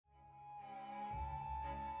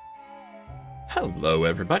Hello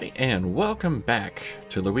everybody, and welcome back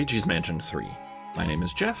to Luigi's Mansion 3. My name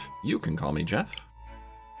is Jeff, you can call me Jeff.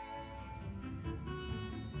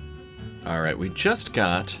 Alright, we just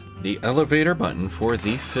got the elevator button for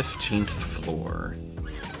the 15th floor.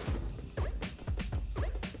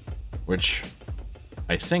 Which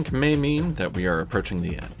I think may mean that we are approaching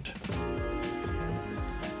the end.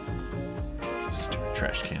 Stupid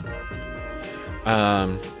trash can.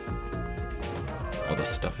 All this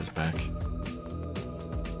stuff is back.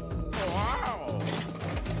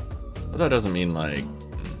 Well, that doesn't mean like...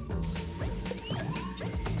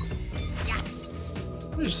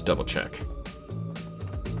 Let me just double check.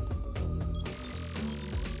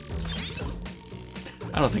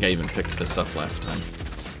 I don't think I even picked this up last time.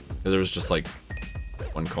 Because there was just like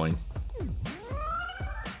one coin.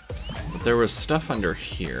 But there was stuff under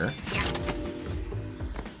here.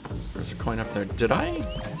 There's a coin up there. Did I?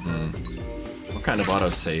 What kind of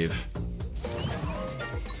autosave?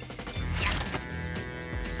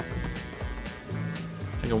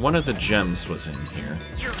 I think one of the gems was in here.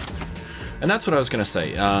 And that's what I was gonna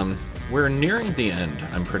say. We're nearing the end,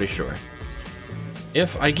 I'm pretty sure.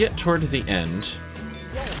 If I get toward the end...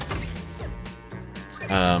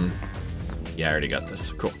 yeah, I already got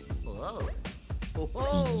this. Cool.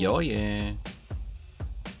 Yo, yeah.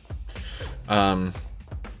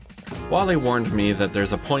 Wally warned me that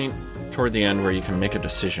there's a point toward the end where you can make a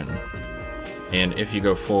decision. And if you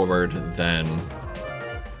go forward, then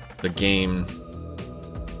the game,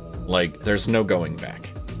 like, there's no going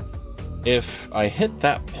back. If I hit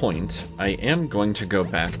that point, I am going to go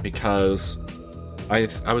back because I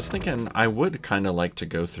was thinking I would kind of like to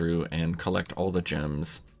go through and collect all the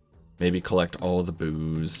gems. Maybe collect all the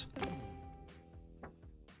booze.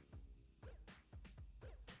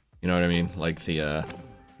 You know what I mean? Like the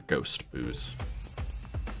ghost booze.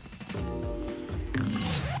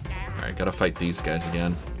 Alright, gotta fight these guys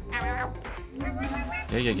again. Yeah.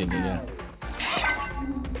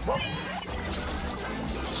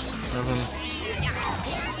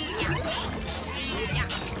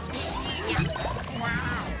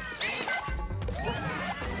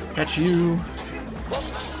 Catch you.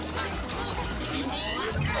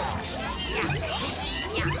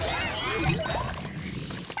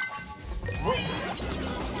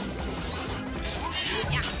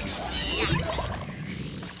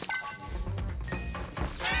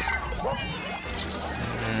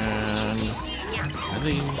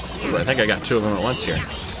 Ooh, I think I got two of them at once here.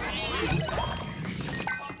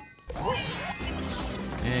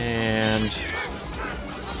 And...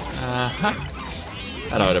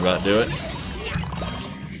 that ought to about do it.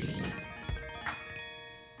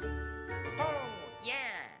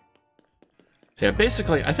 So yeah,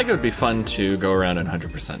 basically, I think it would be fun to go around and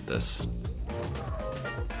 100% this.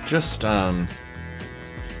 Just,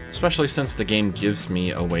 especially since the game gives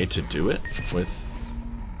me a way to do it with...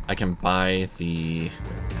 I can buy the,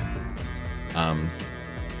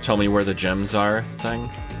 tell me where the gems are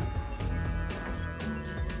thing.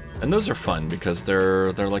 And those are fun because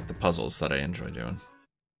they're like the puzzles that I enjoy doing.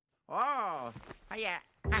 Oh, yeah.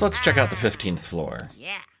 So let's check out the 15th floor.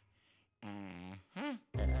 Yeah. And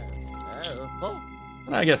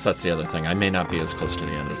I guess that's the other thing. I may not be as close to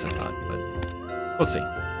the end as I thought, but we'll see.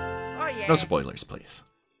 Oh, yeah. No spoilers, please.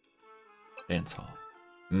 Dance hall.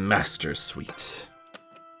 Master Suite.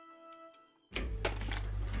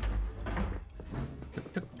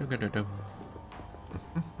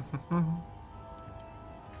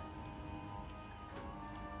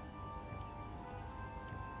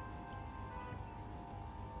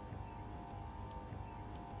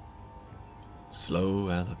 Slow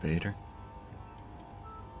elevator.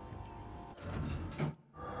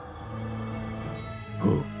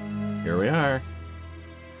 Ooh, here we are.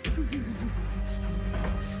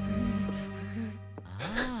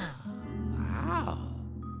 Wow.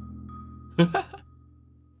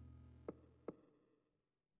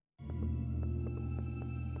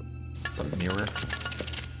 It's a mirror.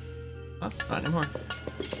 Oh, not anymore.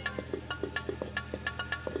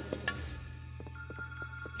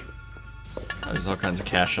 Oh, there's all kinds of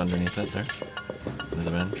cash underneath it there. Under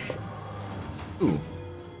the bench. Ooh.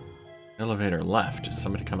 Elevator left. Is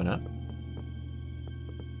somebody coming up?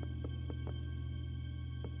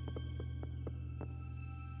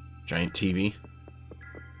 Giant TV.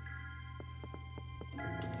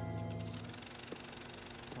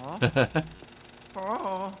 Huh?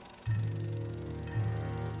 Oh.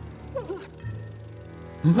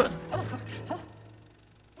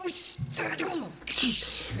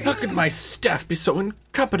 How could my staff be so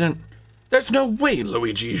incompetent? There's no way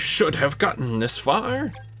Luigi should have gotten this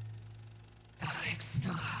far.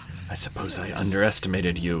 I suppose I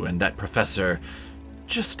underestimated you and that professor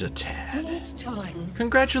just a tad.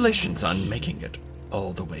 Congratulations on making it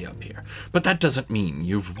all the way up here. But that doesn't mean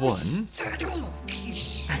you've won.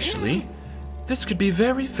 Actually, this could be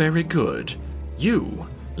very, very good. You,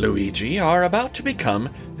 Luigi, are about to become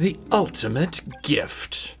the ultimate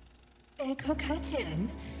gift.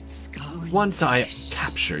 Once I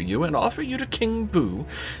capture you and offer you to King Boo,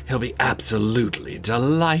 he'll be absolutely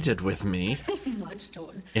delighted with me.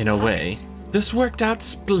 In a way, this worked out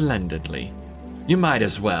splendidly. You might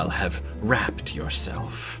as well have wrapped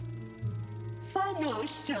yourself.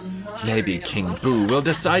 Maybe King Boo will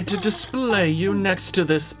decide to display you next to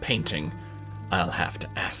this painting. I'll have to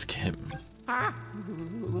ask him.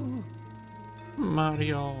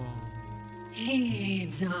 Mario.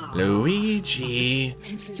 Luigi,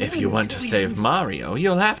 if you want to save Mario,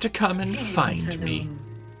 you'll have to come and find me.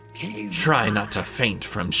 Try not to faint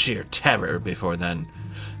from sheer terror before then.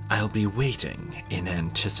 I'll be waiting in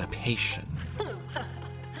anticipation.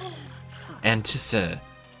 Anticipation.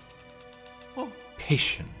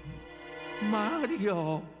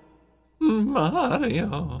 Mario.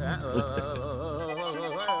 Mario.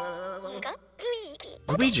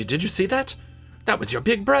 Luigi, did you see that? That was your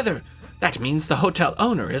big brother. That means the hotel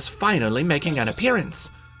owner is finally making an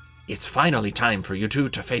appearance. It's finally time for you two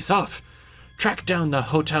to face off. Track down the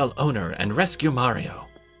hotel owner and rescue Mario.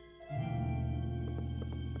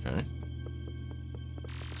 Okay.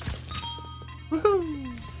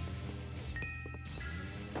 Woohoo!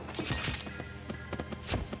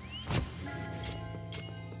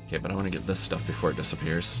 Okay, but I want to get this stuff before it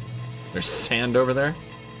disappears. There's sand over there.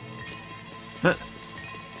 Huh.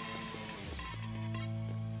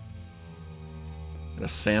 Got a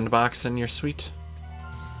sandbox in your suite?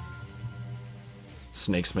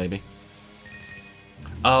 Snakes, maybe.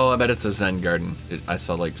 Oh, I bet it's a Zen garden. I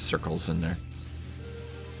saw, like, circles in there.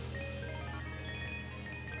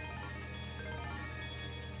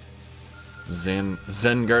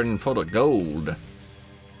 Zen garden full of gold.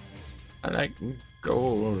 I like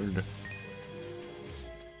gold.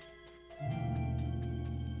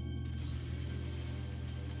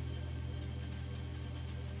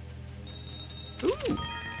 Ooh.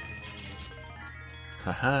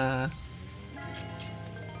 Haha.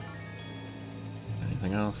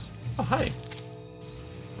 Anything else? Oh, hi.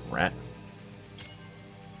 Rat.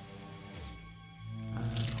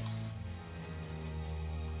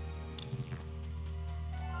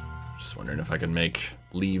 Just wondering if I could make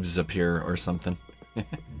leaves appear or something.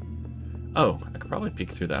 Oh, I could probably peek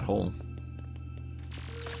through that hole.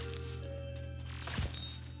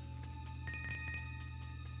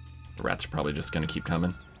 The rats are probably just gonna keep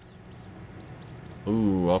coming.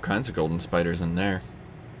 Ooh, all kinds of golden spiders in there.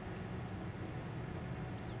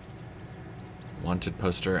 Wanted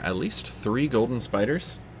poster, at least 3 golden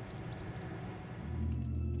spiders.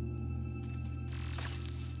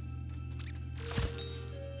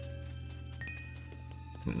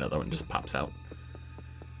 Another one just pops out.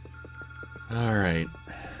 Alright.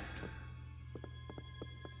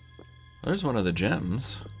 There's one of the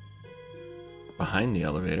gems behind the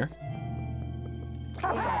elevator.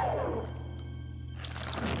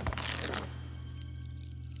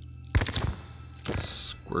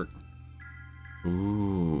 Squirt.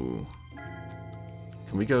 Ooh.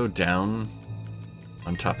 Can we go down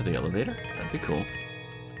on top of the elevator? That'd be cool.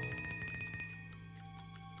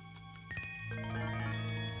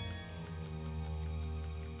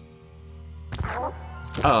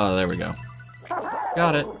 Oh, there we go.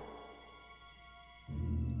 Got it.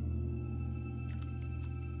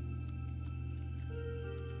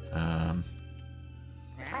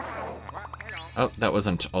 Oh, that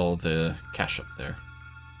wasn't all the cash up there.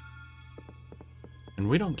 And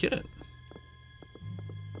we don't get it.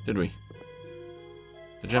 Did we?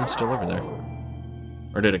 The gem's still over there.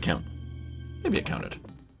 Or did it count? Maybe it counted.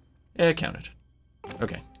 Yeah, it counted.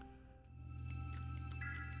 Okay.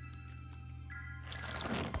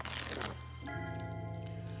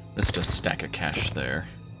 Missed a stack of cash there.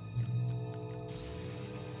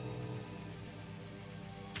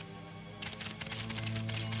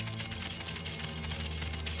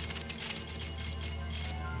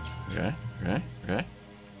 Okay, okay, okay.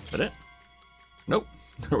 Is that it? Nope,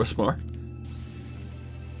 there was more.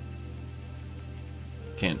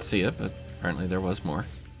 Can't see it, but apparently there was more.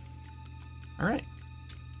 Alright.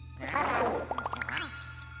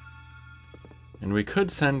 And we could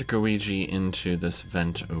send Luigi into this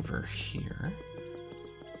vent over here.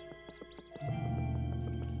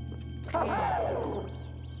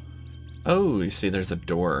 Oh, you see there's a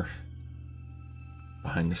door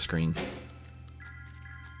behind the screen.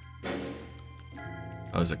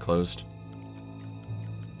 Oh, is it closed?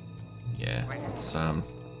 Yeah, let's,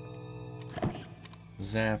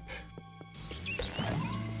 zap.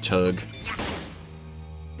 Tug.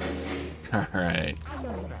 Alright.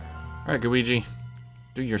 Alright, Luigi.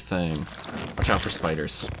 Do your thing. Watch out for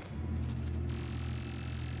spiders.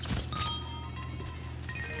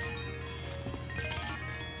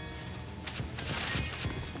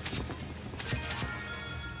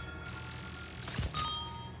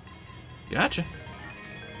 Gotcha.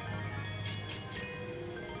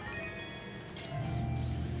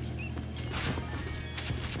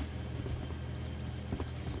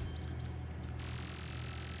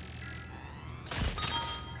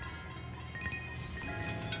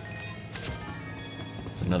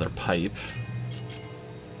 There's another pipe.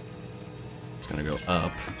 It's gonna go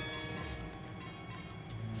up.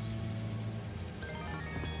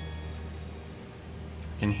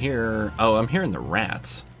 I can hear... Oh, I'm hearing the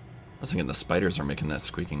rats. I was thinking the spiders are making that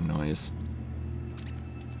squeaking noise.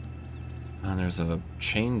 Oh, there's a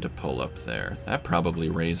chain to pull up there. That probably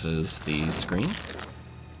raises the screen.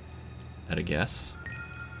 At a guess.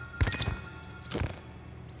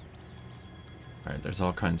 Alright, there's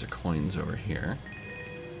all kinds of coins over here.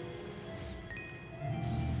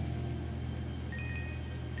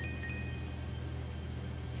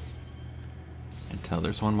 Can't tell,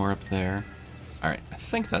 there's one more up there. Alright, I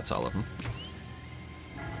think that's all of them.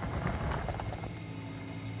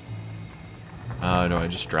 Do I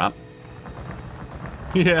just drop?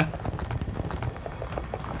 Yeah.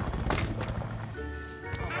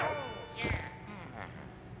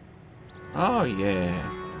 Oh,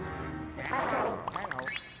 yeah.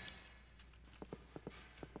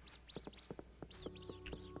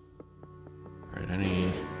 Alright,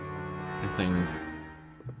 anything...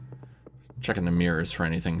 Checking the mirrors for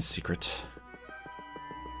anything secret.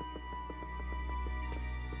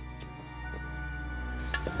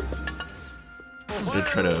 I did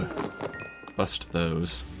try to bust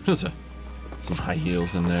those. There's some high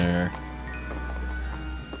heels in there.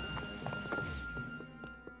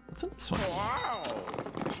 What's in this one?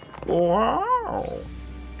 Wow!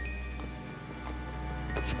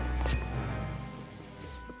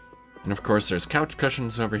 And of course there's couch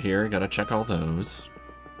cushions over here. Gotta check all those.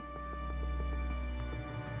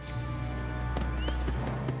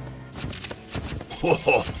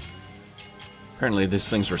 Whoa! Apparently these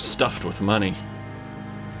things were stuffed with money.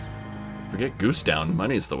 Forget Goose Down,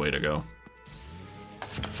 money's the way to go.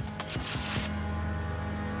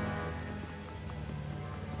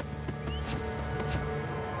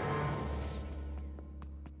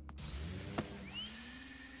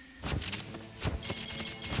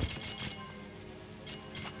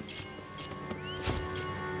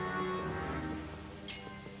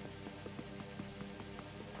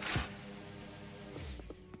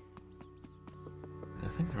 I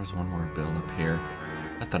think there was one more bill up here.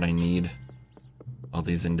 Not that I need all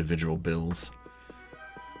these individual bills.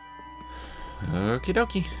 Okie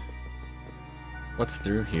dokie. What's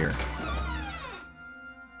through here?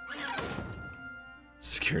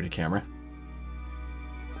 Security camera.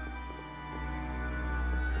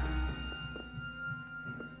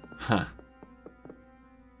 Huh.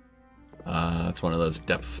 It's one of those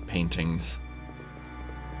depth paintings.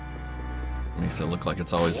 Makes it look like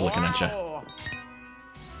it's always looking at you.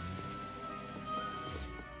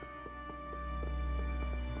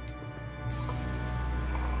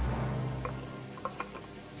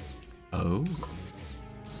 Oh.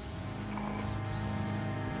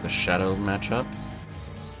 The shadow match up.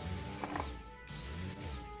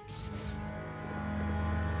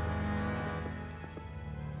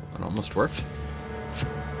 It almost worked.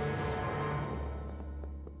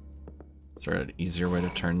 Is there an easier way to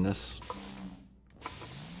turn this?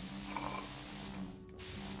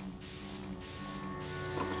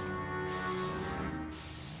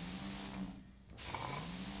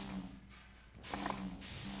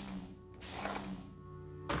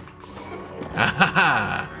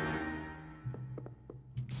 Ah!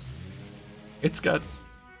 It's got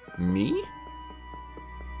me?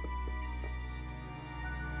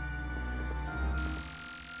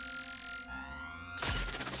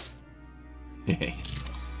 Hey.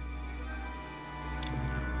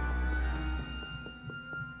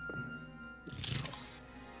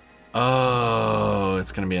 Oh,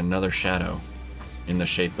 it's gonna be another shadow in the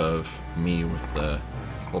shape of me with the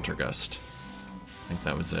Poltergust. I think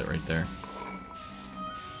that was it right there.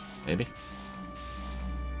 Maybe?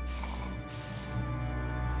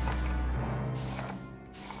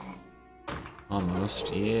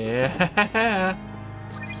 Almost, yeah.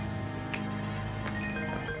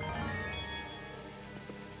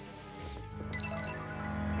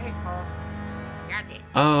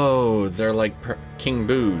 Oh, they're like King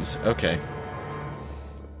Boo's. Okay.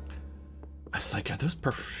 I was like, are those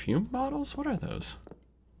perfume bottles? What are those?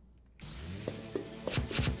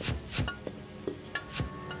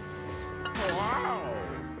 Wow.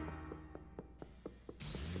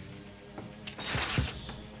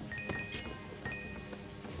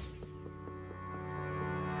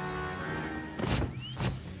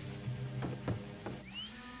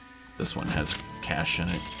 This one has cash in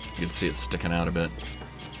it. You can see it sticking out a bit.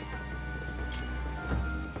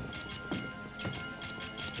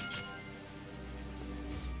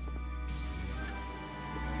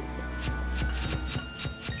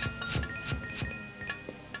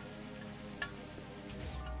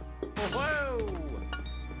 Whoa.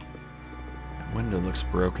 That window looks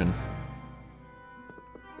broken.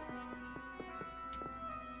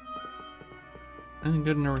 Anything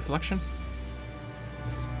good in a reflection?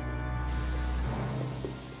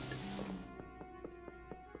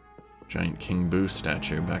 Giant King Boo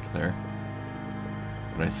statue back there.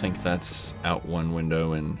 But I think that's out one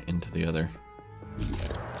window and into the other.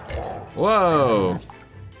 Whoa!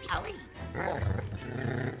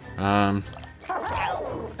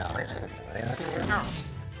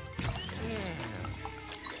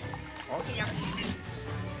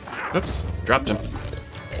 Oops, dropped him.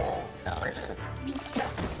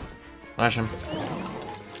 Flash him.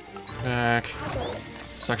 Back.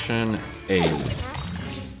 Section A.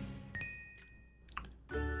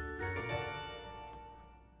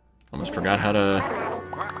 Almost forgot how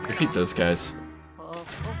to defeat those guys.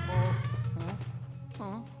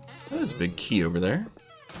 There's a big key over there.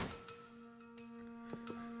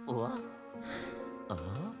 Uh-huh.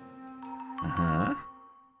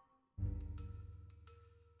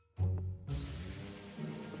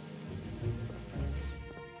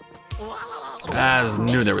 I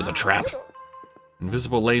knew there was a trap.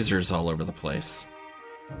 Invisible lasers all over the place.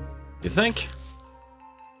 You think?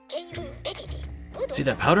 See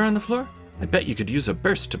that powder on the floor? I bet you could use a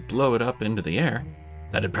burst to blow it up into the air.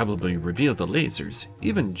 That'd probably reveal the lasers,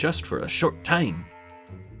 even just for a short time.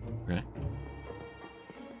 Okay.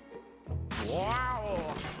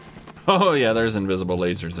 Wow. Oh yeah, there's invisible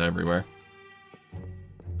lasers everywhere.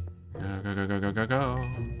 Go, go, go, go, go, go, go.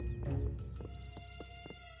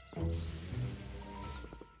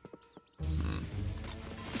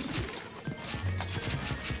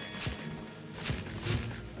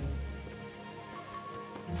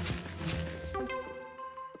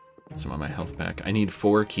 Get some of my health back. I need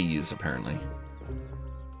 4 keys, apparently.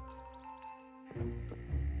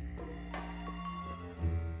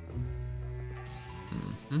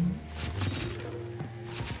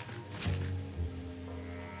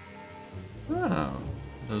 Oh,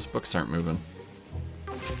 those books aren't moving.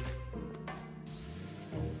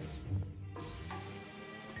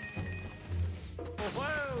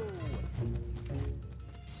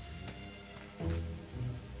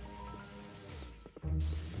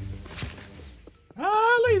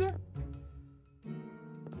 Laser.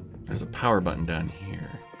 There's a power button down here.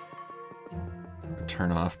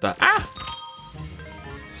 Turn off the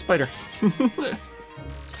spider.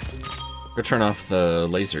 Go turn off the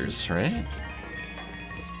lasers, right?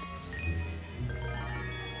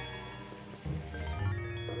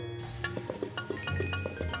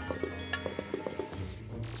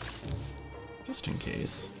 Just in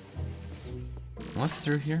case. What's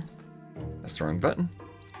through here? That's the wrong button.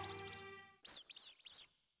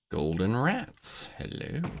 Golden rats.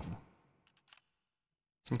 Hello.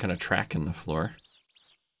 Some kind of track in the floor.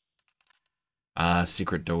 Ah,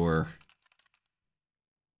 secret door.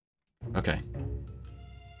 Okay.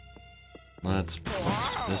 Let's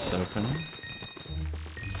bust this open.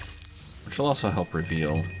 Which will also help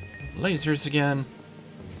reveal lasers again.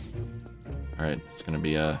 Alright, it's gonna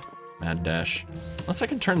be a mad dash. Unless I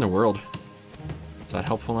can turn the world. Is that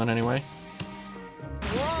helpful in any way?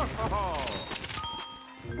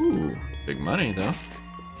 Ooh, big money though.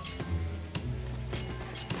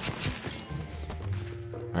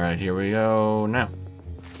 Alright, here we go now.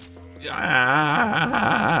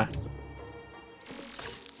 Ah!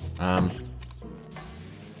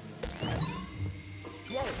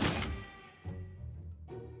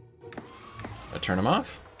 I turn them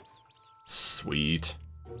off? Sweet.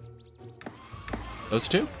 Those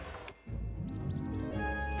two?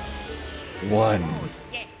 1.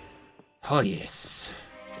 Yes. Oh yes.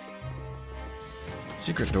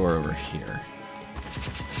 Secret door over here.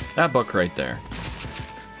 That book right there.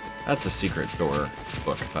 That's a secret door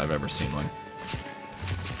book if I've ever seen one.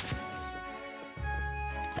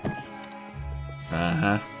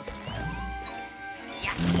 Uh-huh.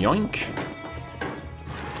 Yoink.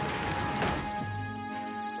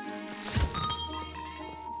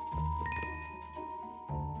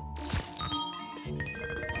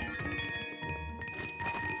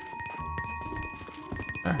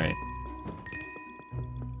 Alright.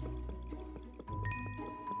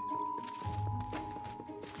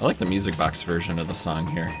 I like the music box version of the song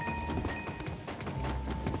here.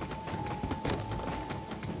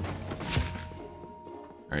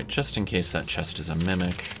 Alright, just in case that chest is a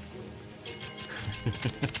mimic.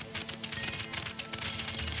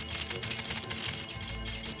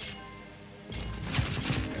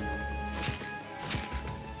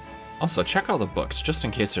 Also, check all the books, just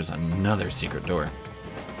in case there's another secret door.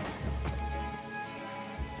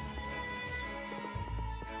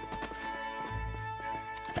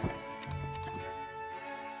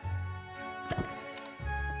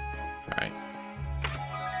 Alright.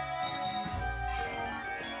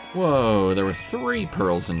 Whoa, there were 3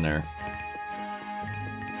 pearls in there.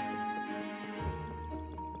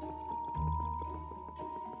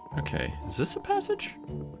 Okay, is this a passage?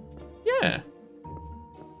 Yeah.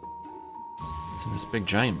 It's in this big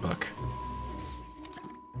giant book.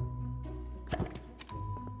 I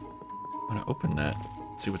want to open that,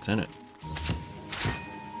 see what's in it.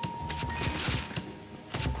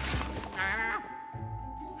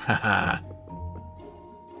 Haha.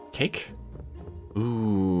 Cake?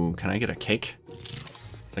 Ooh, can I get a cake?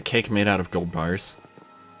 A cake made out of gold bars.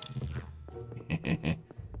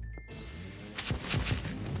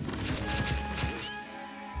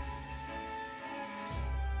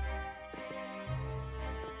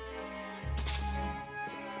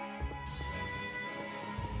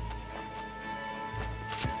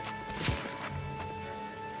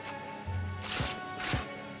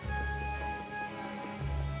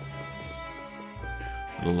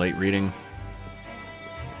 A little light reading.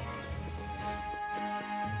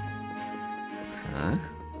 Okay.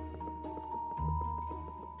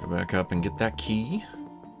 Go back up and get that key.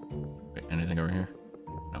 Wait, anything over here?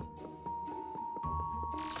 No.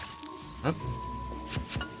 Up.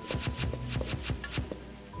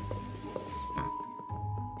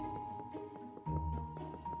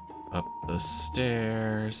 Up the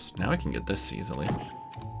stairs. Now I can get this easily.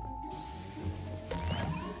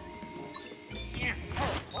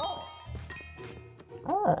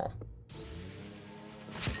 Oh.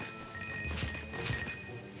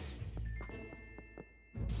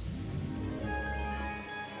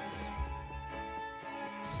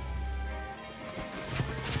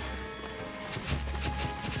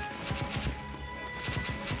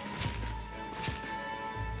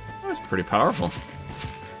 That's pretty powerful.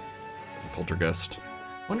 Poltergust.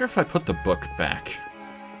 Wonder if I put the book back.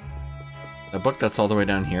 The book that's all the way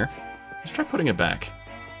down here. Let's try putting it back.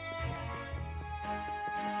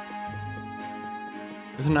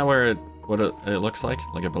 Isn't that where it looks like?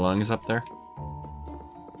 Like it belongs up there?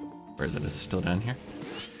 Or is it still down here?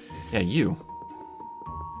 Yeah, you.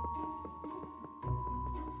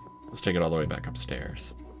 Let's take it all the way back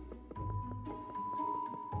upstairs.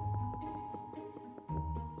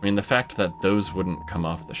 I mean, the fact that those wouldn't come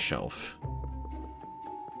off the shelf.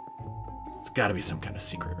 It's gotta be some kind of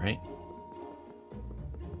secret, right?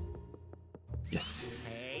 Yes.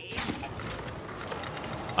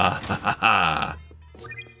 Ah ha ha ha!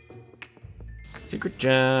 Secret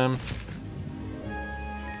gem.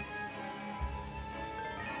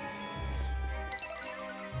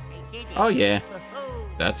 Oh yeah.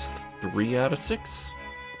 That's 3 out of 6.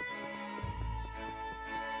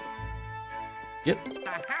 Yep.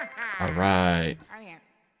 Alright.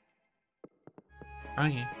 Oh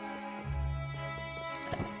yeah.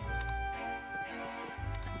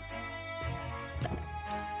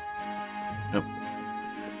 Nope.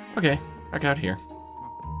 Okay, back out here.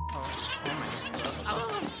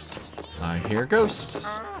 I hear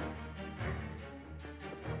ghosts.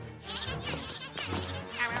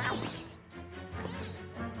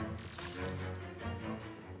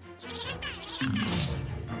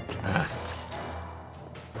 Ah.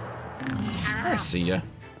 I see ya.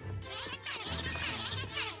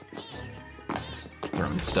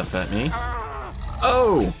 Throwing stuff at me.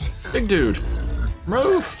 Oh! Big dude!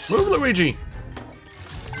 Move! Move, Luigi!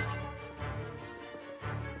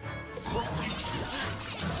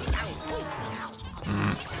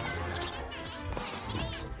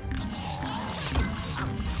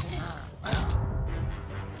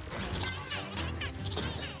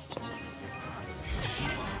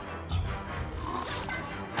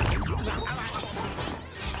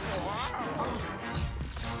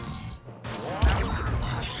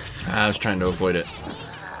 I was trying to avoid it.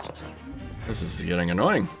 This is getting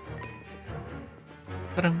annoying.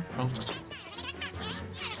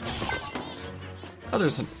 Oh,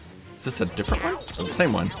 there's a... Is this a different one? Oh, the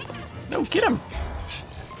same one. No, get him!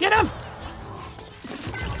 Get him!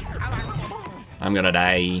 I'm gonna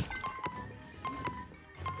die.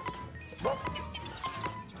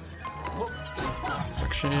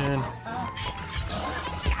 Action.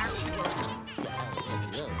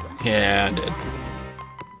 Yeah, I did.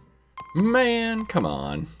 Man, come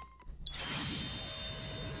on.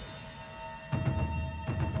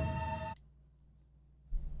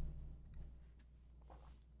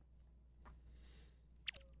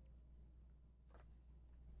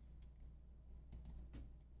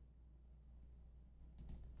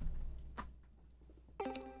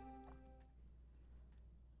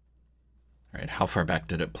 Alright, how far back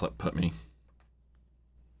did it put me?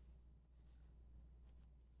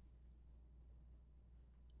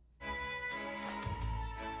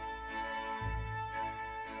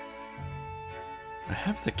 I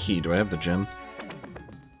have the key. Do I have the gem?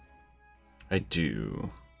 I do.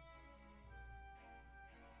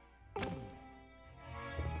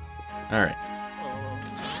 Alright.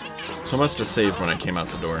 So I must have saved when I came out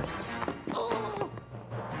the door.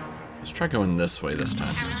 Let's try going this way this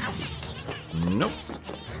time. Nope.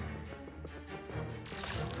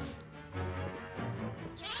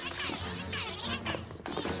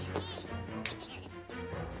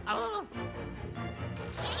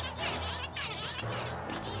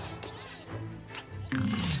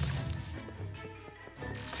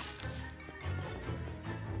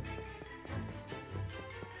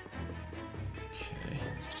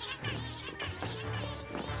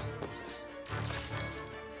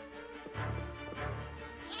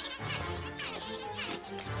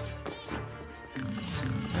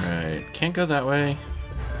 Can't go that way.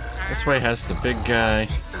 This way has the big guy.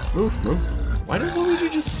 Move, move. Why does Luigi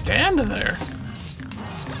just stand there?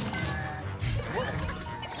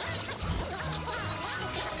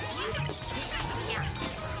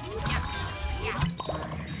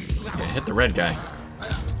 Okay, hit the red guy.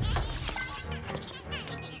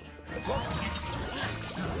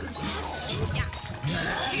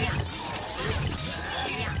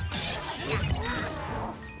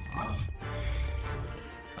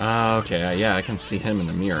 Okay, yeah, I can see him in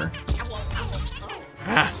the mirror.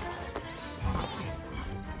 Ah!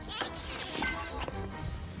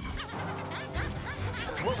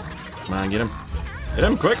 Come on, get him. Get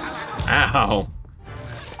him, quick! Ow!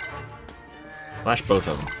 Flash both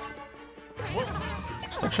of them.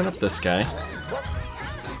 Suction up this guy.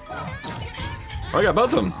 Oh, I got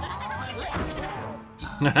both of them!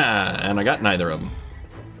 And I got neither of them.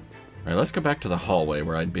 Alright, let's go back to the hallway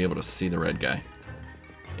where I'd be able to see the red guy.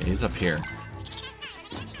 He's up here.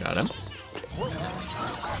 Got him.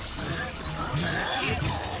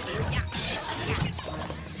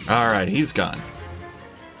 Alright, he's gone.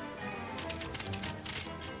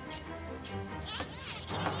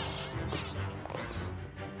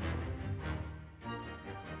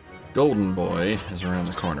 Golden Boy is around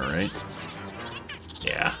the corner, right?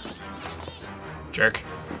 Yeah. Jerk.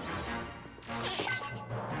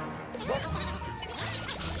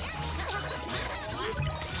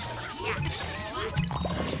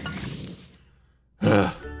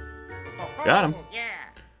 Got him.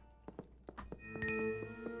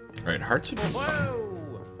 Alright, hearts would be fun.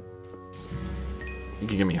 You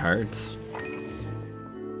can give me hearts.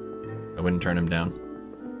 I wouldn't turn him down.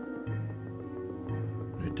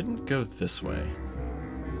 It didn't go this way.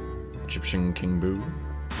 Egyptian King Boo.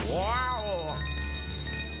 Wow.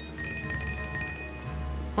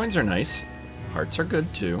 Coins are nice. Hearts are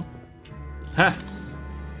good too. Ha!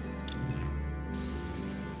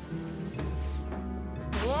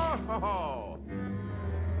 Whoa.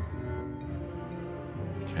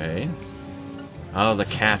 Okay. Oh, the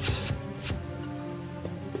cat.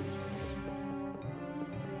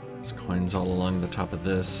 There's coins all along the top of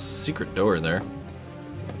this. Secret door there.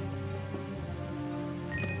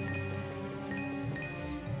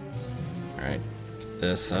 Alright. Get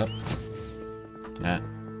this up. Yeah.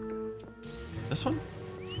 This one?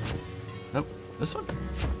 Nope. This one?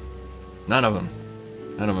 None of them.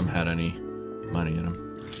 None of them had any money in them.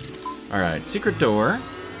 Alright, secret door.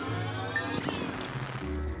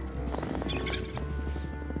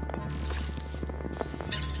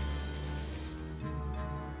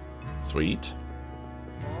 Sweet.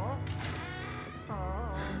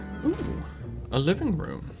 Ooh, a living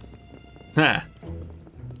room. Ha!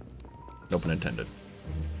 No pun intended.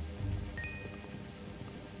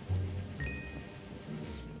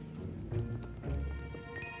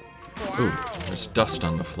 Ooh, there's dust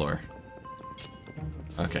on the floor.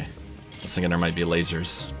 Okay. I was thinking there might be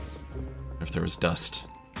lasers if there was dust.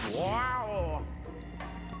 Wow.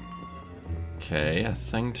 Okay, a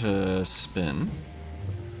thing to spin.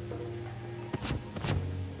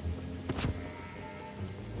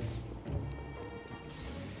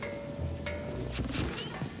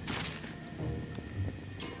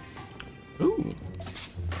 Ooh.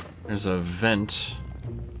 There's a vent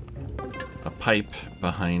pipe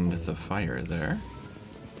behind the fire there.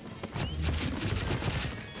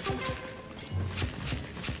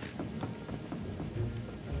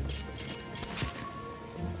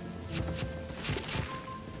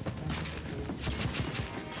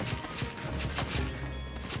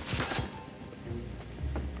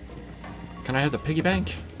 Can I have the piggy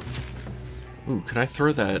bank? Ooh, could I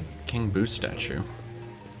throw that King Boo statue?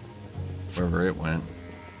 Wherever it went.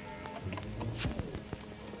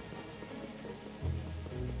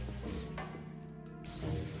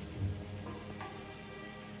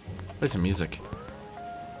 Play some music.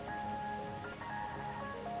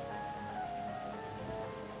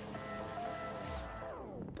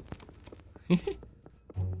 Can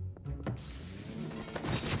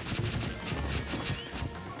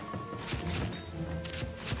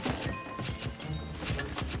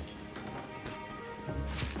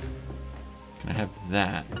I have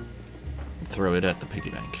that? And throw it at the piggy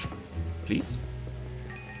bank, please?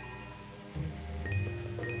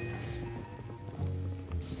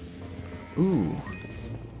 Ooh.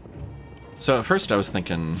 So at first I was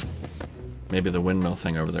thinking maybe the windmill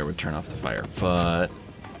thing over there would turn off the fire, but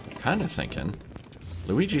kind of thinking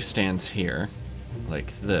Luigi stands here like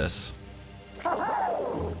this.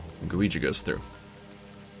 And Luigi goes through.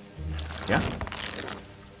 Yeah?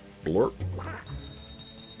 Blorp.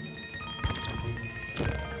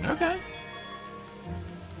 Okay.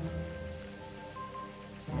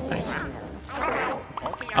 Nice.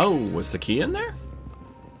 Oh, was the key in there?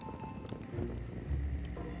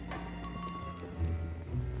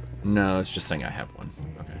 No, it's just saying I have one.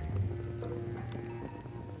 Okay.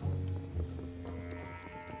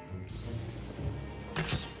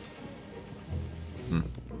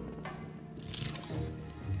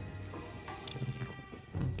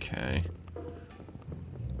 Okay.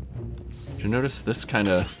 Did you notice this kind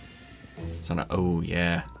of... It's on a... Oh,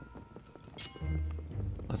 yeah.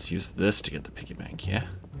 Let's use this to get the piggy bank, yeah?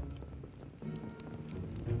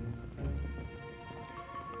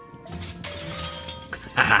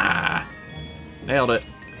 Haha! Nailed it.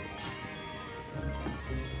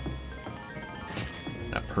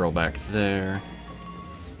 That pearl back there.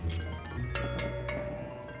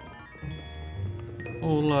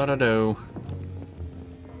 Oh, la da do.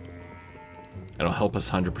 It'll help us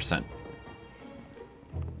 100%.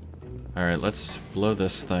 Alright, let's blow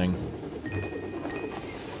this thing.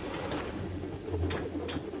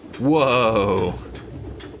 Whoa!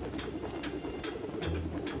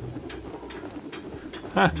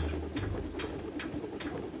 Huh.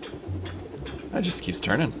 That just keeps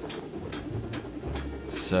turning.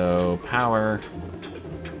 So, power.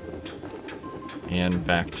 And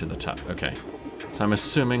back to the top. Okay. So I'm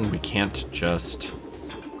assuming we can't just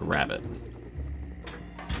grab it.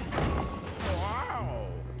 Wow.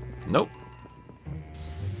 Nope.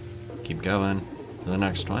 Keep going to the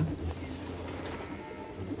next one.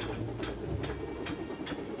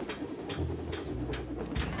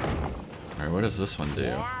 Alright, what does this one do?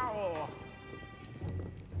 Wow.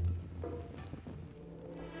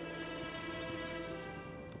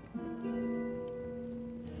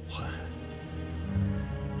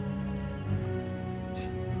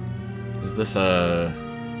 Is this a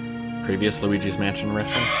previous Luigi's Mansion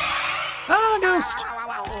reference? Ah, ghost!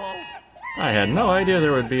 I had no idea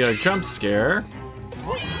there would be a jump scare.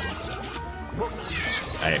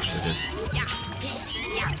 I actually did.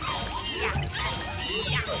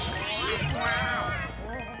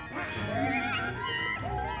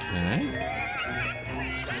 Okay.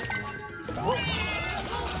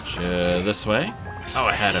 This way. Oh,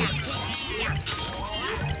 I had him.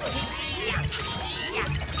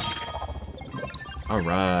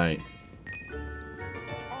 Alright.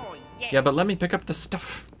 Yeah, but let me pick up the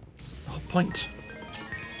stuff. The whole point.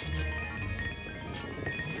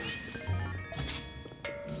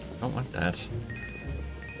 Don't want that.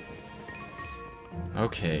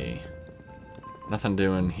 Okay. Nothing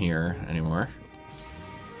doing here anymore.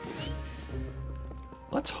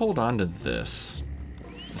 Let's hold on to this.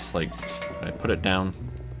 Just like, can I put it down?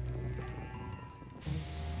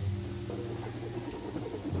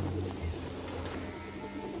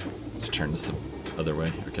 Let's turn this the other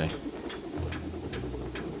way. Okay.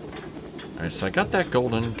 Alright, so I got that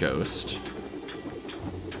golden ghost.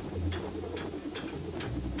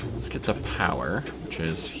 Let's get the power, which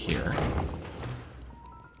is here.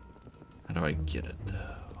 How do I get it,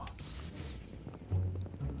 though?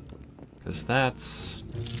 Because that's...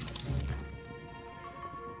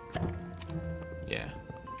 yeah.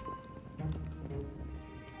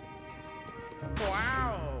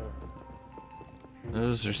 Wow.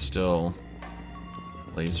 Those are still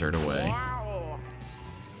lasered away. Wow.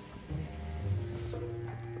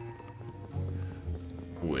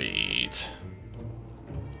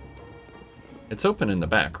 It's open in the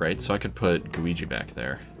back, right? So I could put Luigi back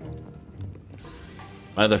there.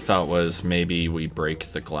 My other thought was maybe we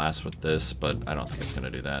break the glass with this, but I don't think it's gonna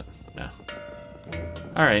do that. No.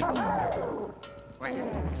 Alright.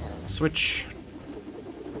 Switch.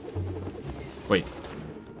 Wait.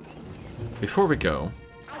 Before we go,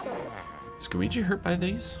 is Luigi hurt by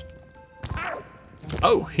these?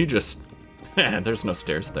 Oh, he just... There's no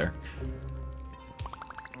stairs there.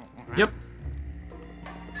 Yep.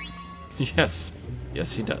 Yes.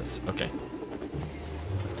 Yes, he does. Okay.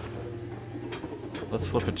 Let's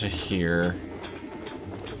flip it to here.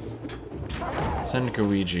 Send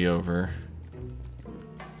Luigi over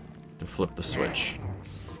to flip the switch.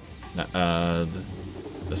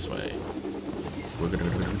 This way.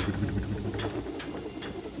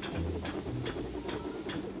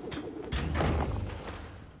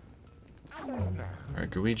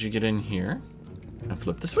 Alright, Luigi, get in here and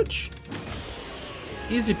flip the switch.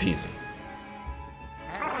 Easy peasy.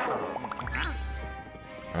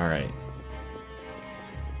 Alright.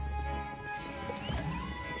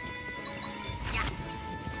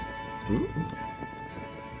 Ooh.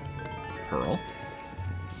 Pearl.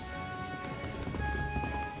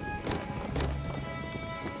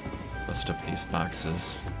 Bust up these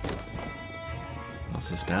boxes. What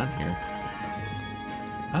else is down here?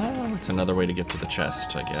 Oh, it's another way to get to the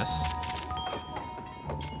chest, I guess.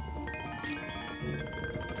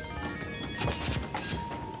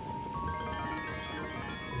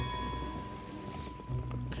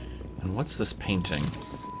 And what's this painting?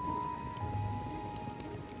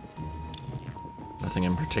 Nothing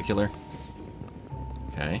in particular?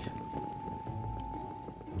 Okay.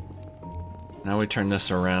 Now we turn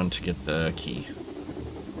this around to get the key.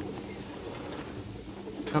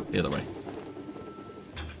 Oh, the other way.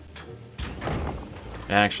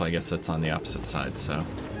 Actually, I guess that's on the opposite side, so...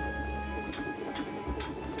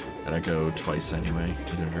 Gotta go twice anyway,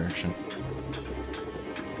 either direction.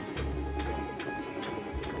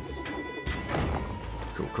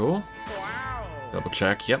 Cool, cool. Double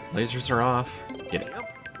check. Yep, lasers are off. Get it.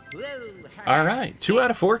 Alright, 2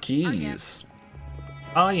 out of 4 keys.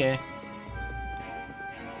 Oh, yeah.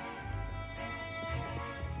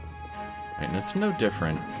 Right, and it's no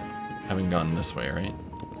different having gone this way, right?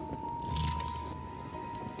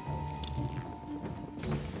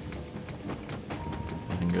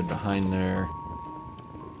 Nothing good behind there.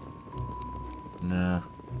 No.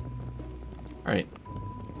 Alright.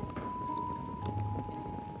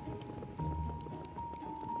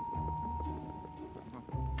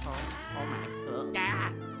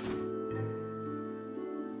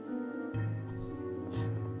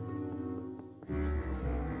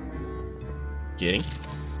 Getting.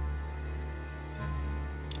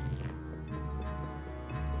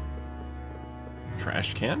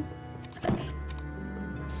 Trash can?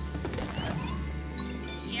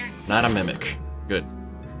 Not a mimic. Good.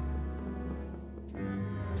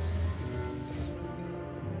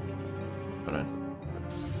 Hold on.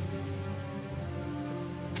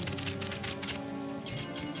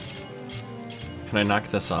 Can I knock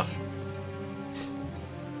this off?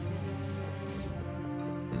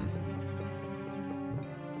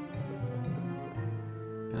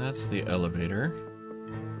 That's the elevator.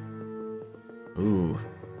 Ooh.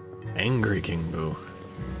 Angry King Boo.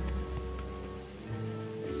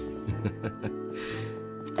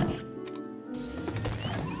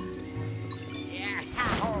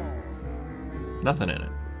 Nothing in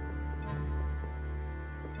it.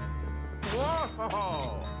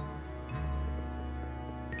 Whoa!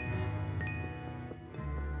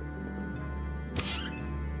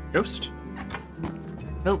 Ghost?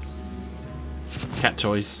 Nope. Cat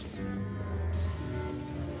toys.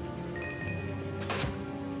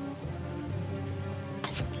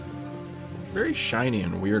 Very shiny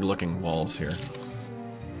and weird looking walls here.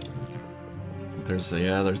 There's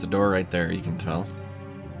the door right there, you can tell.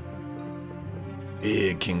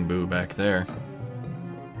 Big King Boo back there.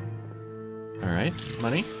 Alright,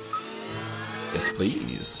 money? Yes,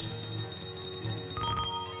 please.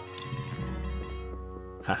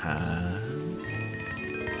 Haha.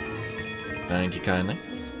 Thank you kindly.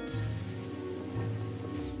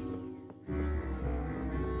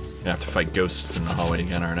 I have to fight ghosts in the hallway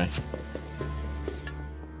again, aren't I?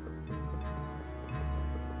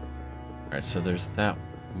 Alright, so there's that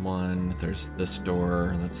one. There's this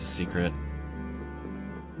door. That's a secret.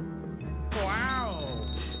 Wow!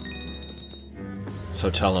 This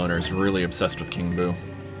hotel owner is really obsessed with King Boo.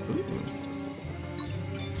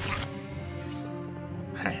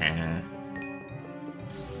 Haha.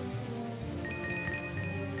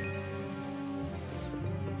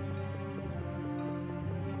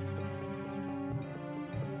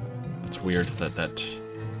 It's weird that that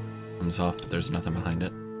comes off, but there's nothing behind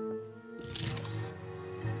it.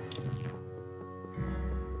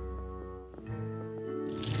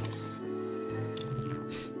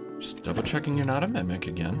 Just double checking you're not a mimic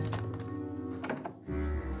again.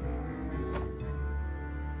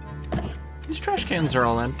 These trash cans are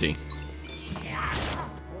all empty.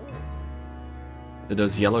 Did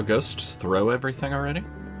those yellow ghosts throw everything already?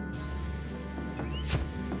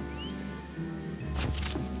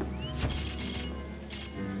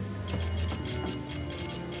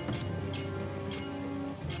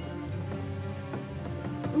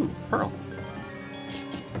 Ooh, pearl.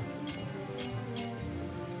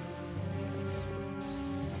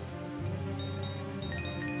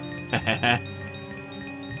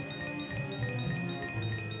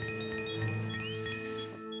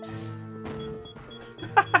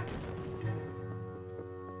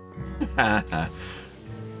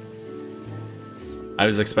 I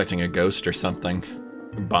was expecting a ghost or something.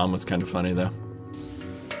 The bomb was kind of funny, though.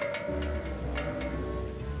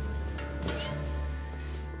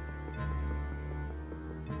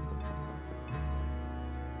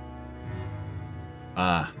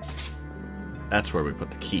 Ah. That's where we put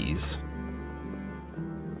the keys.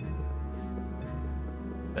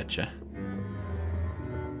 Betcha.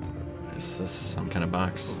 Is this some kind of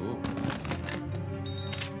box?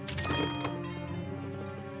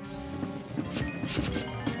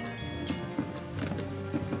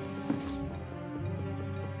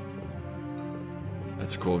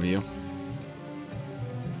 That's a cool view.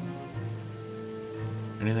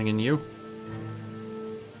 Anything in you?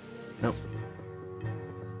 Nope.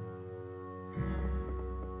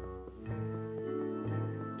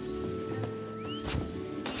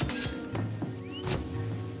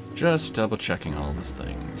 Just double checking all these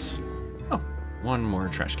things. Oh, one more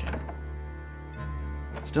trash can.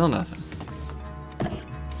 Still nothing.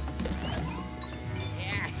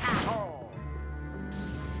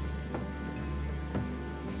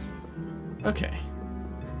 Okay.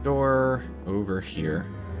 Door over here.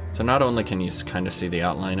 So not only can you kind of see the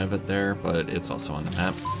outline of it there, but it's also on the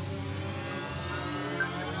map.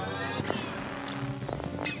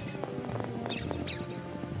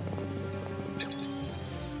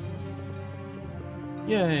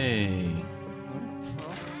 Yay!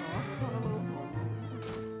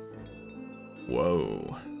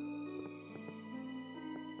 Whoa.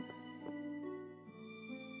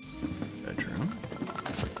 Bedroom.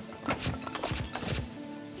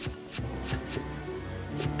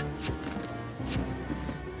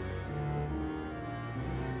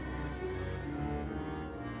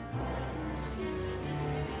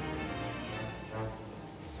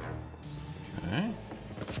 Okay.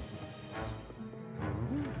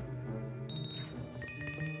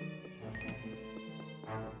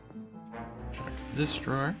 This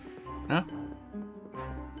drawer? No?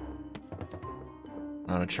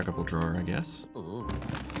 Not a checkable drawer, I guess. Ooh.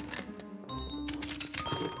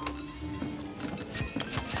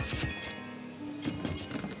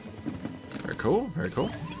 Very cool, very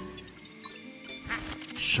cool.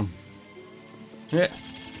 Shum. Yeah.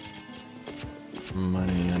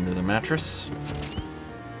 Money under the mattress.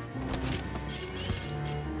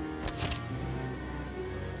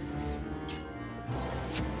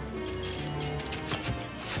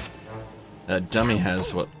 That dummy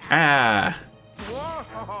has what? Ah!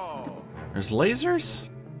 Whoa. There's lasers?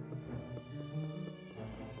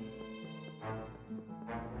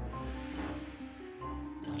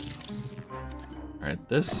 Alright,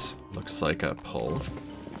 this looks like a pull.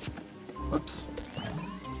 Whoops.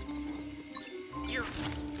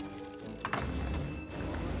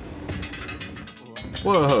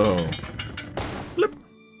 Whoa! Blip.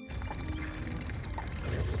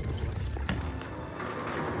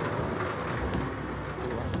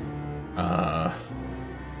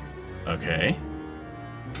 Okay.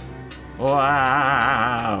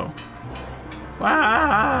 Wow!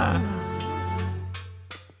 Wow!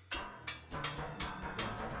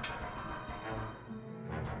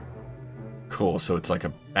 Cool, so it's like a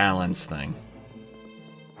balance thing.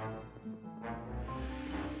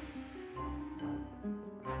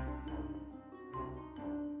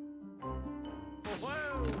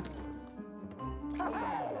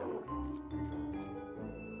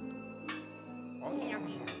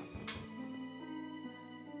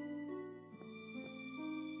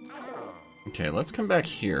 Okay, let's come back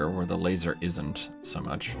here where the laser isn't so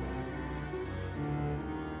much.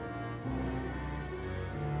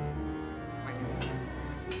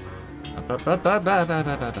 Up, up, up, up, up, up,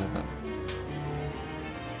 up, up, up.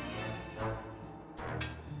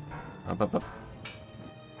 Up, up, up.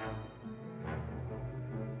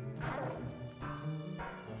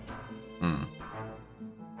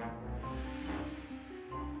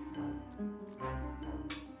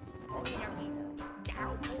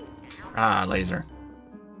 Ah, laser.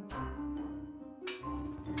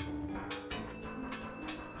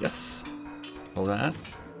 Yes. Pull that.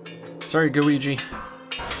 Sorry, Luigi.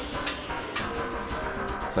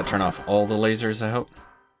 Does that turn off all the lasers, I hope?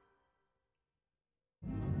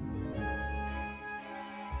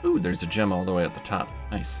 Ooh, there's a gem all the way at the top.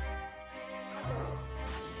 Nice.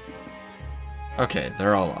 Okay,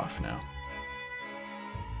 they're all off now.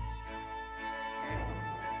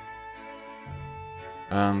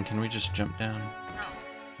 Can we just jump down?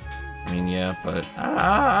 I mean, yeah, but...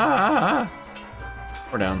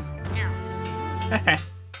 We're down.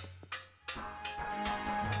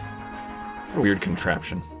 What a weird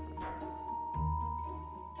contraption.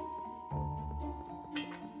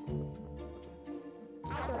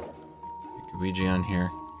 Luigi on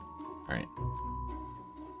here. Alright.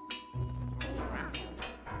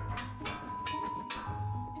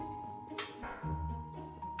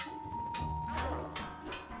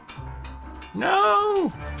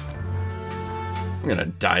 No! I'm gonna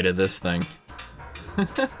die to this thing.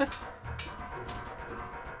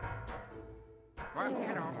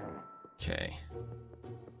 Okay.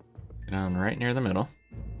 Get down right near the middle.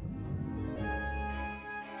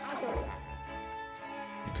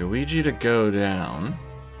 Get Luigi to go down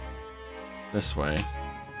this way.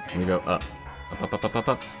 And we go up. Up, up, up, up, up,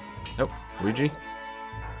 up. Nope. Luigi.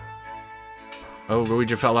 Oh,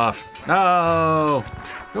 Luigi fell off. No!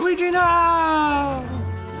 Luigi, no!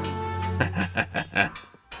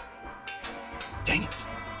 Dang it.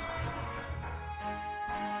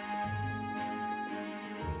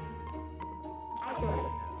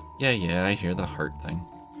 Yeah, I hear the heart thing.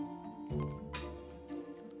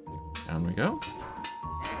 Down we go.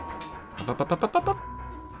 Up, up, up, up, up, up, up.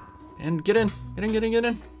 And get in. Get in, get in, get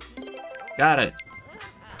in. Got it.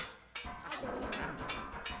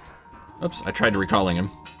 Oops, I tried recalling him.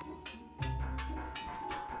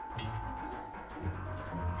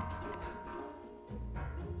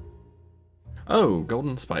 Oh,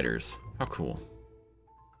 golden spiders. How cool.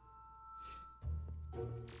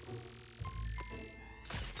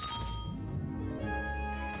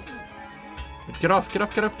 Get off, get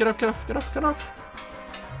off, get off, get off, get off, get off, get off.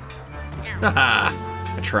 Haha!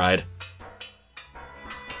 I tried.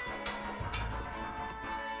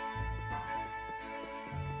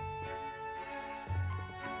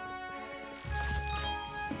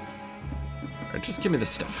 Alright, just give me the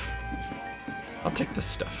stuff. I'll take this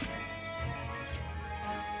stuff.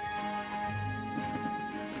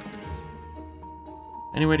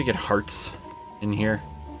 Any way to get hearts in here?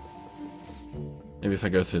 Maybe if I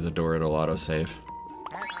go through the door, it'll autosave.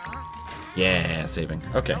 Yeah, saving.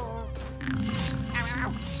 Okay.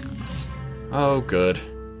 Oh, good.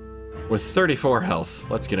 With 34 health,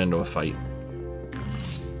 let's get into a fight.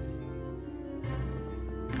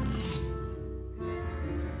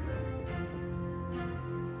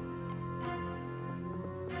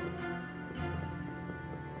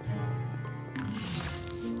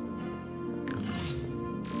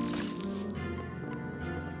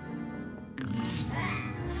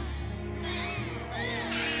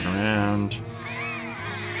 Around.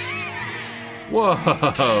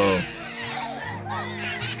 Whoa!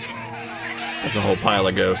 That's a whole pile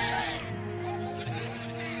of ghosts.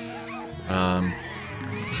 Do I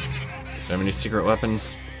have any secret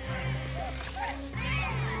weapons?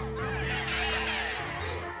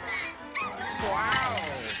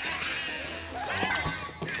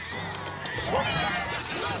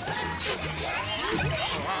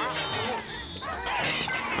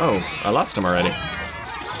 Oh, I lost him already.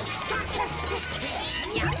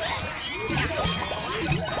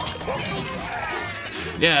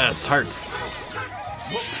 Yes, hearts.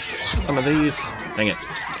 Some of these. Dang it.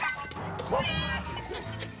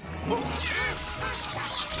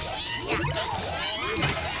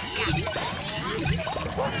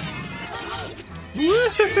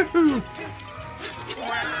 Woohoo!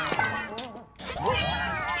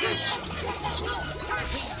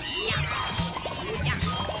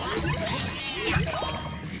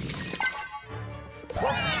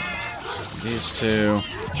 These two.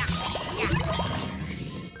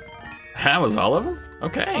 That was all of them?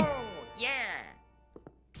 Okay. Yeah.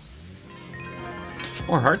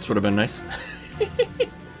 More hearts would have been nice.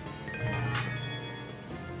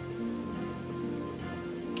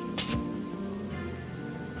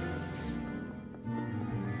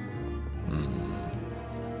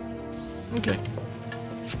 Okay.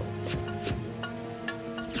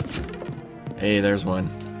 Hey, there's one.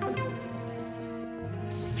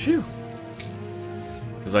 Phew.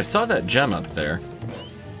 Because I saw that gem up there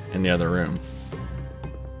in the other room.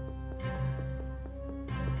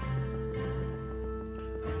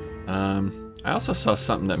 I also saw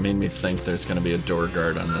something that made me think there's going to be a door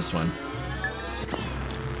guard on this one.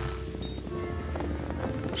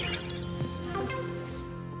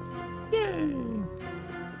 Yay!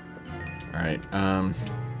 Alright, go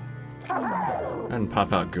ahead and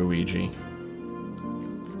pop out Luigi.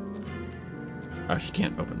 Oh, he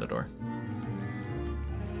can't open the door.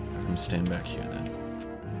 Have him stand back here then.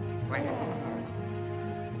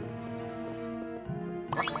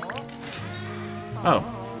 Oh,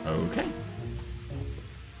 okay.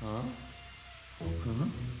 Huh? Huh?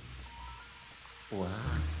 Wow.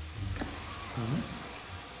 Huh?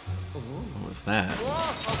 Oh. What was that?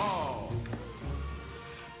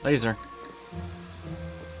 Laser.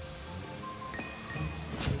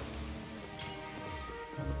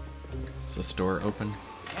 Is this door open?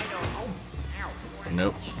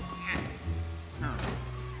 Nope.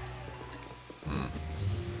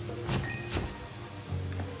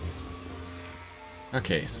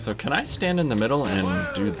 Okay, so can I stand in the middle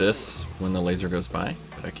and do this when the laser goes by?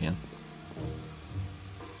 But I can.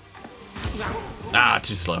 Ah,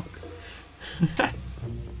 too slow.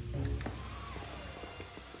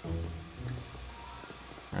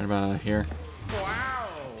 Right about here.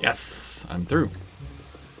 Yes, I'm through.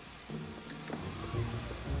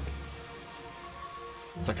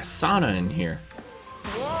 It's like a sauna in here.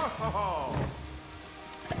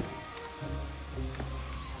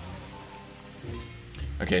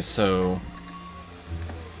 Okay, so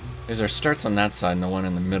laser starts on that side, and the one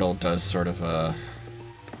in the middle does sort of a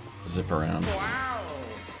zip around.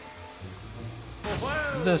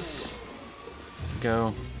 This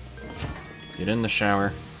go get in the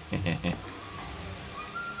shower.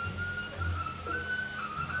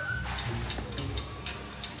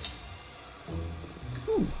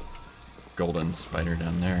 Ooh, golden spider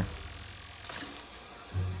down there.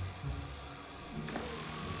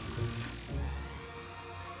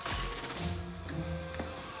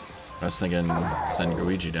 I was thinking send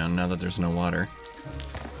Luigi down now that there's no water.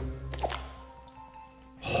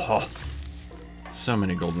 Oh, so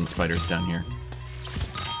many golden spiders down here.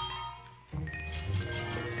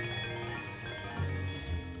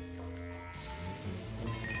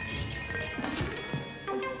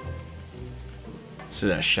 See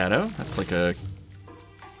that shadow? That's like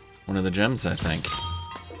one of the gems, I think.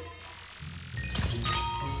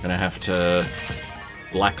 Gonna have to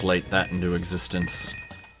blacklight that into existence.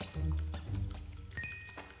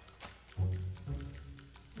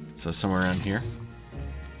 So somewhere around here.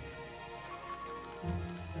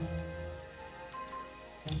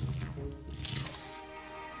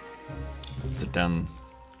 Is it down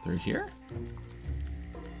through here?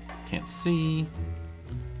 Can't see.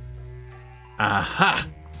 Aha!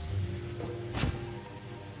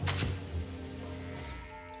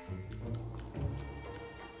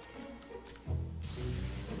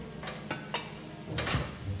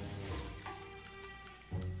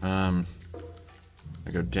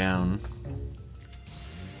 I go down.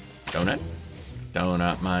 Donut?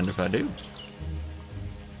 Don't mind if I do.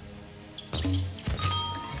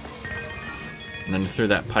 And then through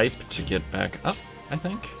that pipe to get back up, I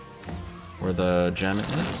think. Where the gem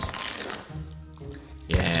is.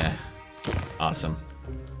 Yeah. Awesome.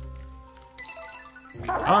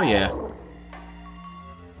 Oh yeah.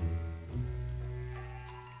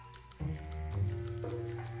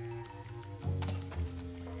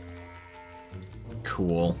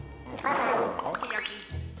 Cool.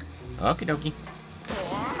 Okie dokie.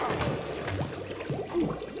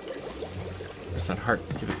 Where's that heart?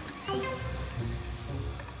 Give it.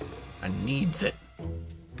 I needs it.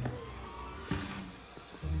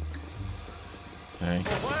 Okay.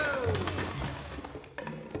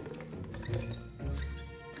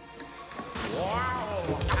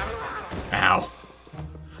 Ow.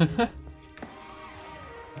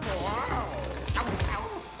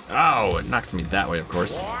 Oh, it knocks me that way, of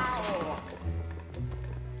course.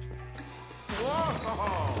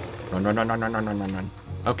 Run, run, run, run, run, run, run, run, run.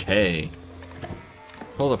 Okay.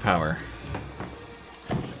 Pull the power.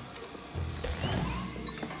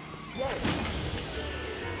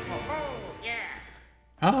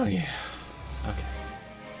 Oh, yeah. Okay.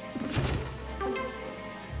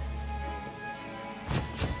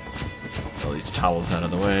 All these towels out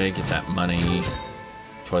of the way, get that money.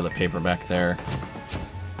 Toilet paper back there.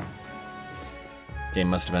 Game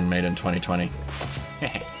must have been made in 2020.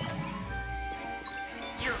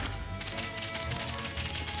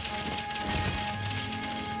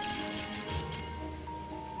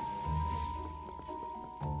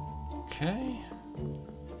 Okay.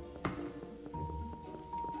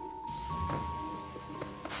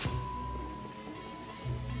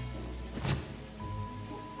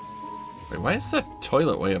 Wait, why is that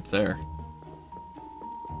toilet way up there?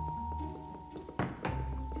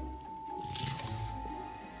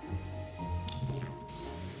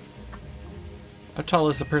 How tall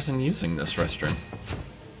is the person using this restroom?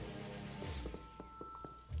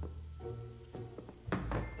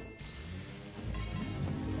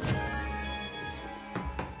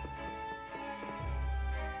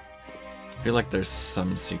 I feel like there's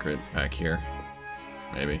some secret back here.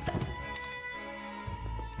 Maybe.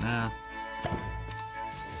 Nah.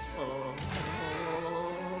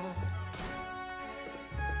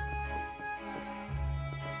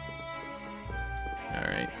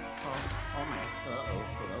 Alright.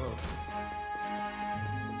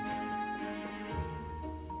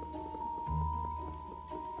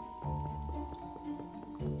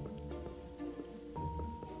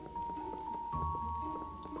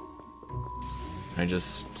 Can I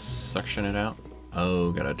just suction it out?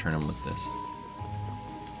 Oh, gotta turn them with this.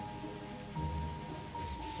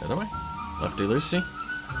 The other way? Lefty loosey?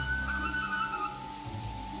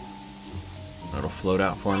 It'll float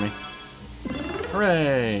out for me.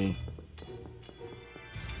 Hooray!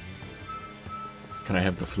 Can I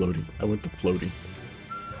have the floaty? I want the floaty.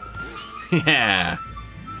 Yeah!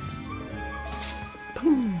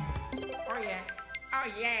 Oh yeah. Oh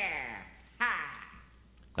yeah. Ha.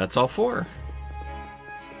 That's all 4.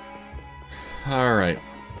 Alright.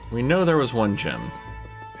 We know there was one gem.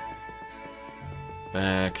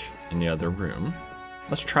 Back in the other room.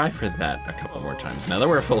 Let's try for that a couple more times now that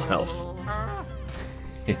we're at full health.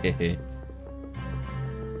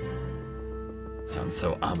 Sounds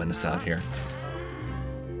so ominous out here.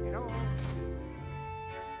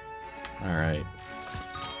 Alright.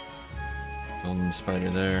 Golden spider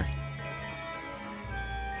there.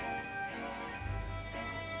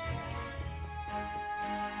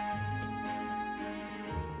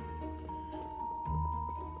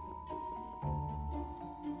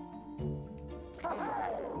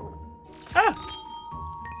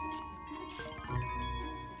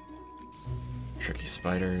 Tricky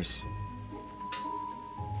spiders.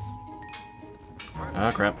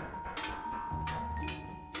 Oh, crap.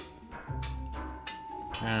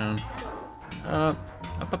 Down. Up.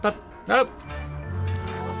 Up, up, up. Up!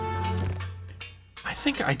 I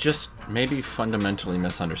think I just maybe fundamentally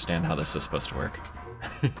misunderstand how this is supposed to work.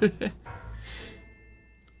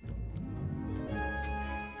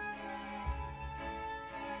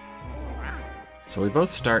 So we both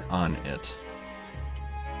start on it.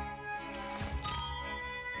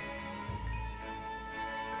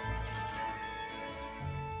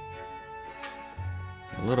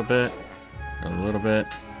 A little bit, a little bit.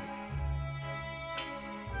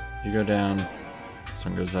 You go down, this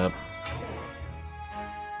one goes up.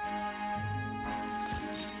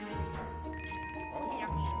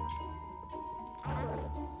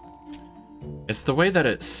 It's the way that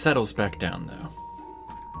it settles back down, though.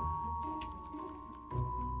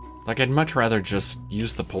 Like, I'd much rather just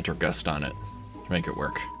use the Poltergust on it to make it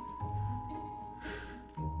work.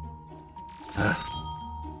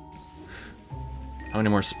 How many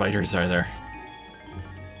more spiders are there?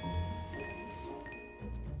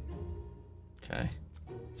 Okay.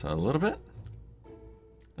 So a little bit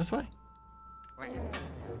this way.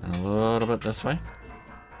 And a little bit this way.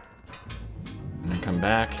 And then come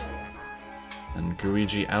back. Send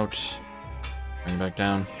Luigi out. Bring it back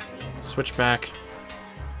down. Switch back.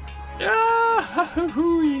 Yeah!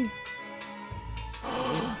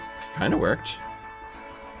 Kinda worked.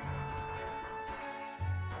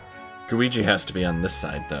 Luigi has to be on this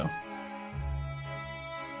side, though.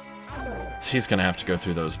 So he's gonna have to go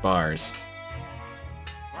through those bars.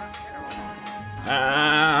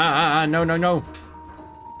 Ah, no, no, no.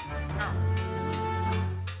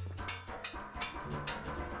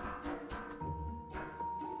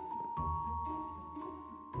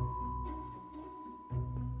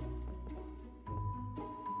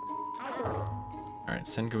 Alright,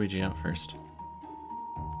 send Luigi out first.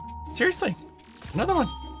 Seriously, another one.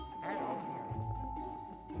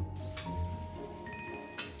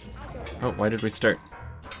 Oh, why did we start?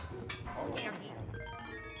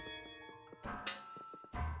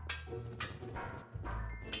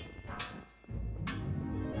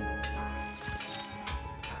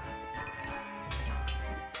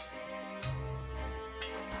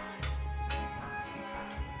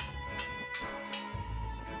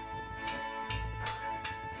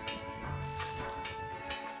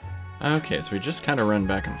 Okay, so we just kind of run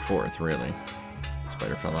back and forth, really.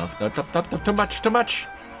 Spider fell off. No, too much, too much!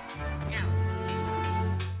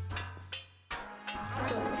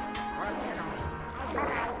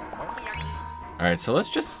 Alright, so let's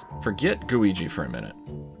just forget Luigi for a minute.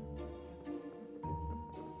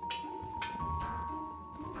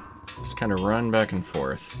 Just kind of run back and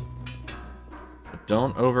forth. But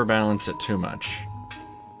don't overbalance it too much.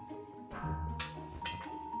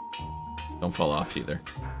 Don't fall off either.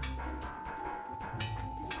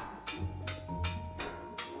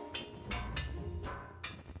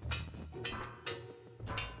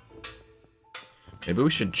 Maybe we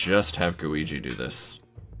should just have Luigi do this,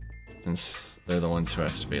 since they're the ones who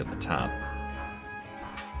has to be at the top.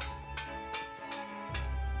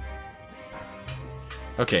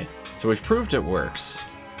 Okay, so we've proved it works.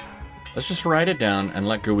 Let's just write it down and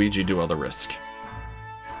let Luigi do all the risk.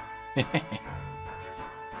 It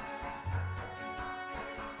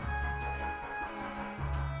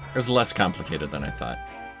was less complicated than I thought.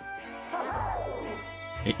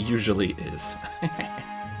 It usually is.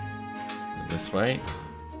 This way.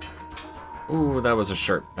 Ooh, that was a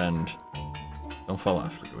sharp bend. Don't fall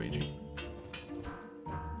off, Luigi.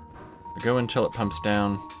 Go until it pumps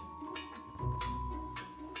down.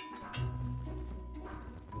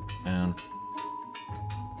 Down.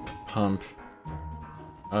 Pump.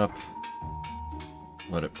 Up.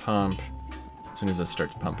 Let it pump. As soon as it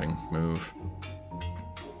starts pumping, move.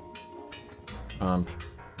 Pump.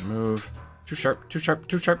 Move. Too sharp, too sharp,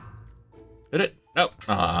 too sharp. Did it? Oh,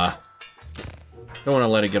 ah. Don't want to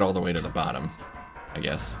let it get all the way to the bottom, I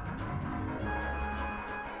guess.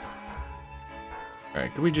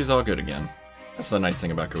 Alright, Luigi's all good again. That's the nice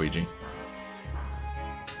thing about Luigi.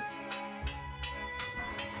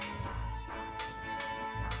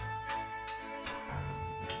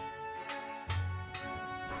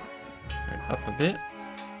 Alright, up a bit.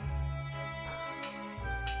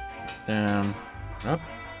 Down. Up.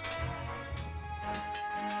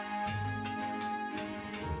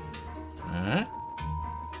 Alright.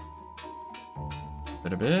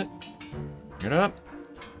 A bit. Get up.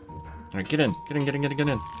 Alright, get in. Get in, get in, get in, get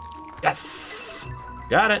in. Yes!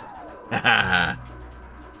 Got it! Haha!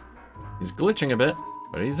 He's glitching a bit,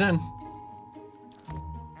 but he's in.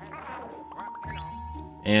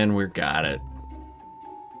 And we got it.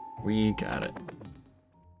 We got it.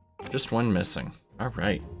 Just one missing.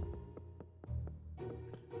 Alright.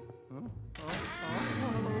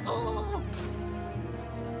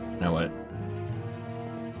 Now what?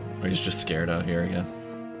 Oh, he's just scared out here again.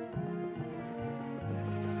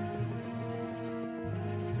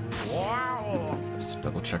 Just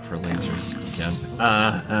double check for lasers again.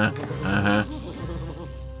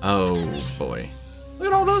 Oh boy. Look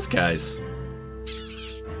at all those guys.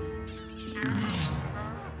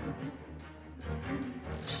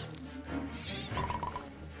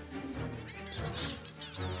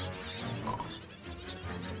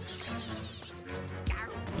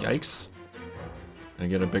 Yikes. Gonna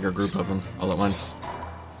get a bigger group of them all at once.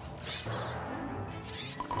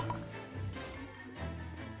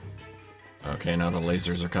 Okay, now the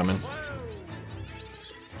lasers are coming.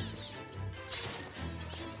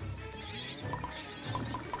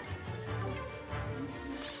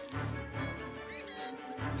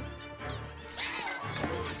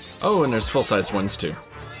 Oh, and there's full-sized ones too.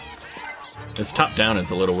 This top-down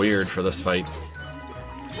is a little weird for this fight.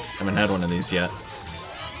 Haven't had one of these yet.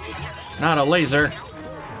 Not a laser.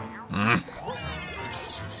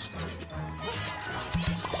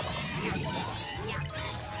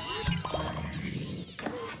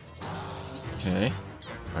 Okay.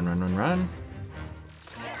 Run, run, run, run.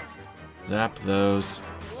 Zap those.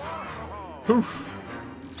 Poof.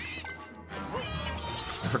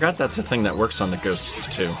 I forgot that's a thing that works on the ghosts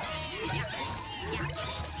too.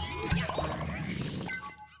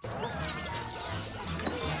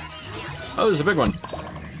 Oh, there's a big one.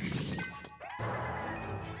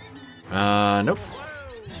 Nope.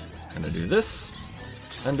 Gonna do this,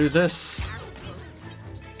 and do this.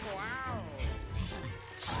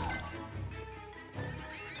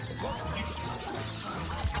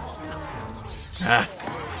 Ah.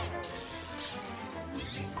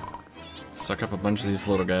 Suck up a bunch of these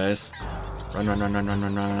little guys. Run, run, run, run, run,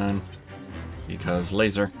 run, run. Because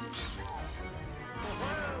laser.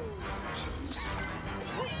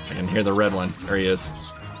 I can hear the red one. There he is.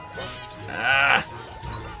 Ah!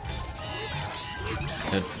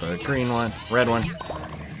 Hit the green one, red one.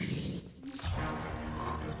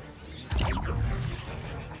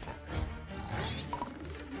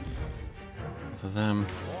 Both of them.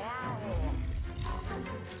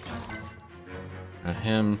 Got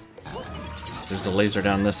him. There's a laser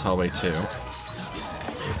down this hallway too.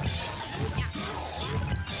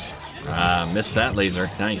 Ah, missed that laser.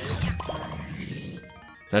 Nice. Is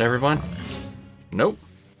that everyone? Nope.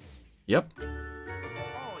 Yep.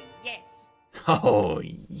 Oh, yes. Oh,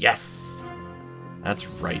 yes. That's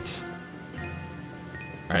right.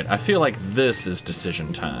 Alright, I feel like this is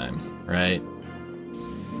decision time, right?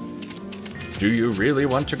 Do you really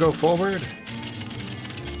want to go forward?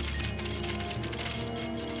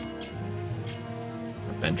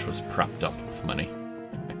 The bench was propped up with money.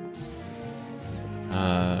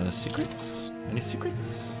 Secrets? Any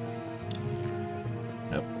secrets?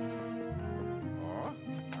 Nope.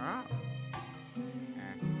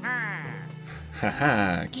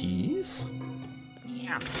 Haha, keys?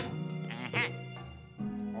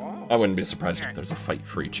 I wouldn't be surprised if there's a fight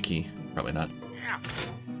for each key. Probably not.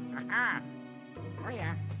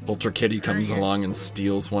 Polter Kitty comes along and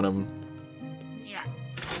steals one of them.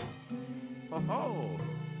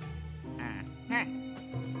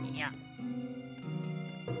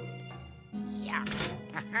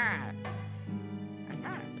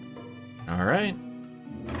 All right.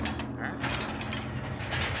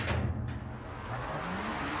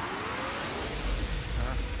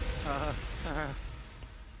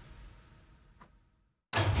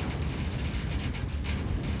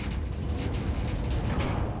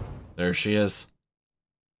 There she is.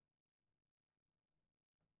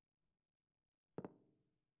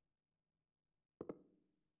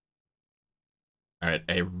 Alright,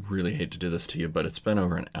 I really hate to do this to you, but it's been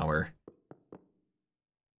over an hour.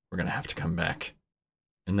 We're gonna have to come back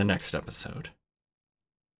in the next episode.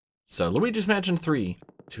 So, Luigi's Mansion 3,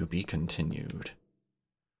 to be continued.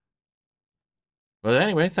 Well,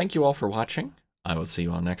 anyway, thank you all for watching. I will see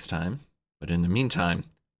you all next time. But in the meantime,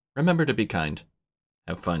 remember to be kind,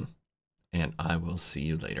 have fun, and I will see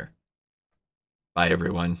you later. Bye,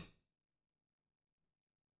 everyone.